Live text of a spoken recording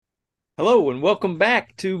Hello, and welcome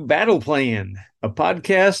back to Battle Plan, a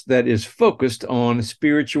podcast that is focused on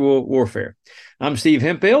spiritual warfare. I'm Steve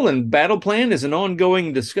Hemphill, and Battle Plan is an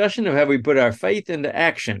ongoing discussion of how we put our faith into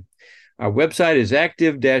action. Our website is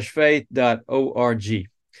active-faith.org.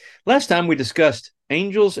 Last time we discussed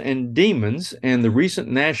angels and demons and the recent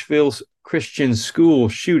Nashville Christian school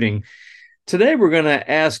shooting. Today we're going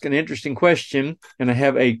to ask an interesting question, and I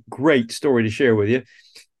have a great story to share with you.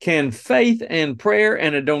 Can faith and prayer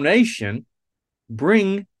and a donation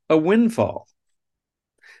bring a windfall?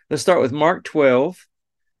 Let's start with Mark 12,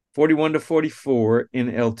 41 to 44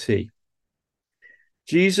 in LT.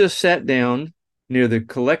 Jesus sat down near the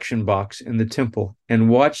collection box in the temple and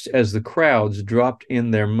watched as the crowds dropped in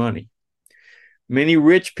their money. Many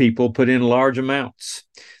rich people put in large amounts.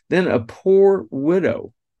 Then a poor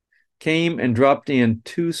widow came and dropped in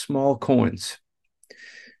 2 small coins.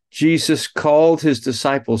 Jesus called his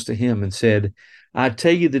disciples to him and said, "I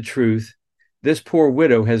tell you the truth, this poor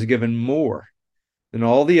widow has given more than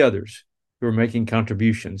all the others who are making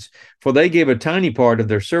contributions, for they gave a tiny part of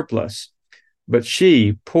their surplus. But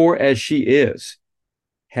she, poor as she is,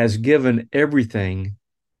 has given everything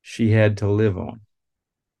she had to live on."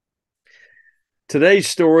 Today's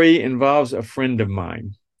story involves a friend of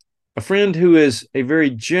mine, a friend who is a very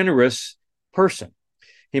generous person.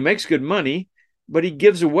 He makes good money, but he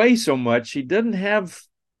gives away so much, he doesn't have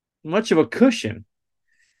much of a cushion.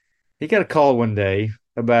 He got a call one day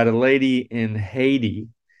about a lady in Haiti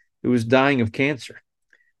who was dying of cancer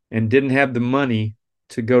and didn't have the money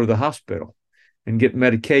to go to the hospital and get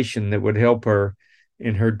medication that would help her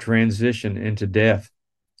in her transition into death.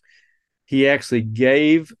 He actually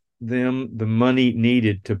gave them the money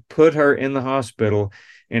needed to put her in the hospital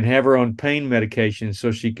and have her on pain medication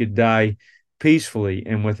so she could die peacefully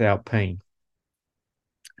and without pain.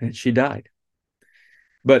 And she died.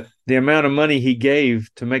 But the amount of money he gave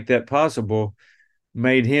to make that possible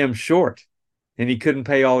made him short, and he couldn't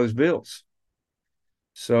pay all his bills.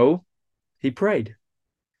 So he prayed.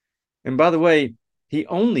 And by the way, he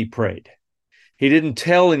only prayed. He didn't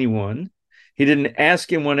tell anyone. He didn't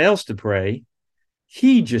ask anyone else to pray.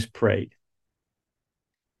 He just prayed.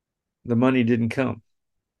 The money didn't come.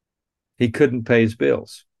 He couldn't pay his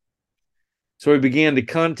bills. So he began to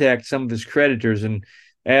contact some of his creditors and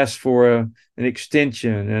asked for an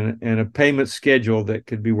extension and a payment schedule that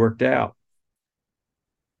could be worked out.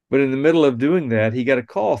 But in the middle of doing that, he got a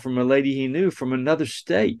call from a lady he knew from another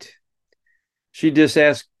state. She just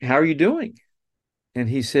asked, "How are you doing?" And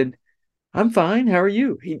he said, "I'm fine. How are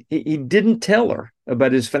you?" He didn't tell her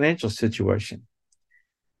about his financial situation.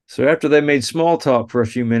 So after they made small talk for a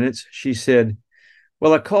few minutes, she said,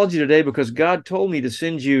 "Well, I called you today because God told me to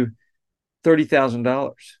send you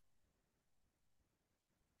 $30,000.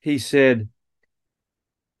 He said,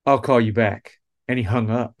 "I'll call you back." And he hung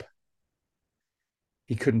up.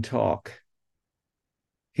 He couldn't talk.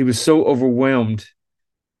 He was so overwhelmed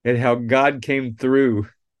at how God came through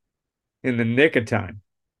in the nick of time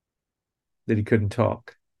that he couldn't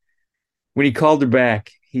talk. When he called her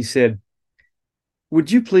back, he said,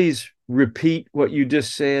 "Would you please repeat what you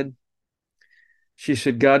just said?" She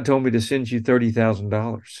said, "God told me to send you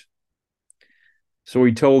 $30,000. So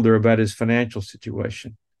he told her about his financial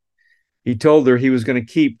situation. He told her he was going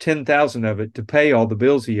to keep 10,000 of it to pay all the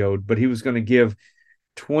bills he owed, but he was going to give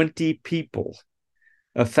 20 people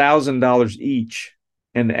 $1,000 each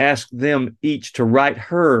and ask them each to write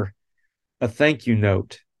her a thank you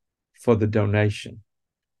note for the donation.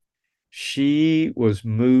 She was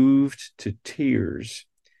moved to tears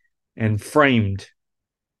and framed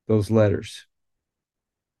those letters.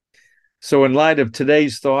 So, in light of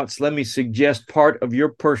today's thoughts, let me suggest part of your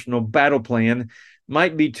personal battle plan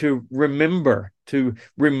might be to remember, to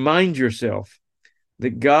remind yourself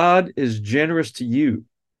that God is generous to you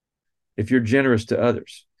if you're generous to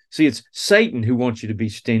others. See, it's Satan who wants you to be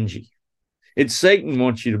stingy. It's Satan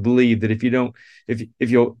wants you to believe that if you'll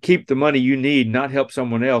keep the money you need, not help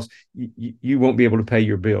someone else, you won't be able to pay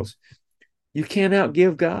your bills. You can't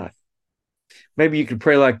outgive God. Maybe you could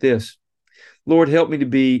pray like this: "Lord, help me to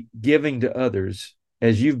be giving to others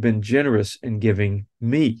as you've been generous in giving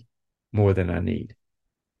me more than I need."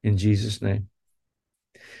 In Jesus' name.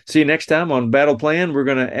 See you next time on Battle Plan. We're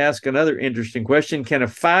going to ask another interesting question. Can a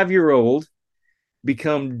 5-year-old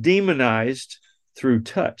become demonized through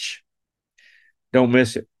touch? Don't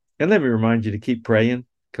miss it. And let me remind you to keep praying,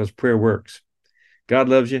 because prayer works. God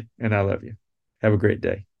loves you, and I love you. Have a great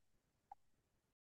day.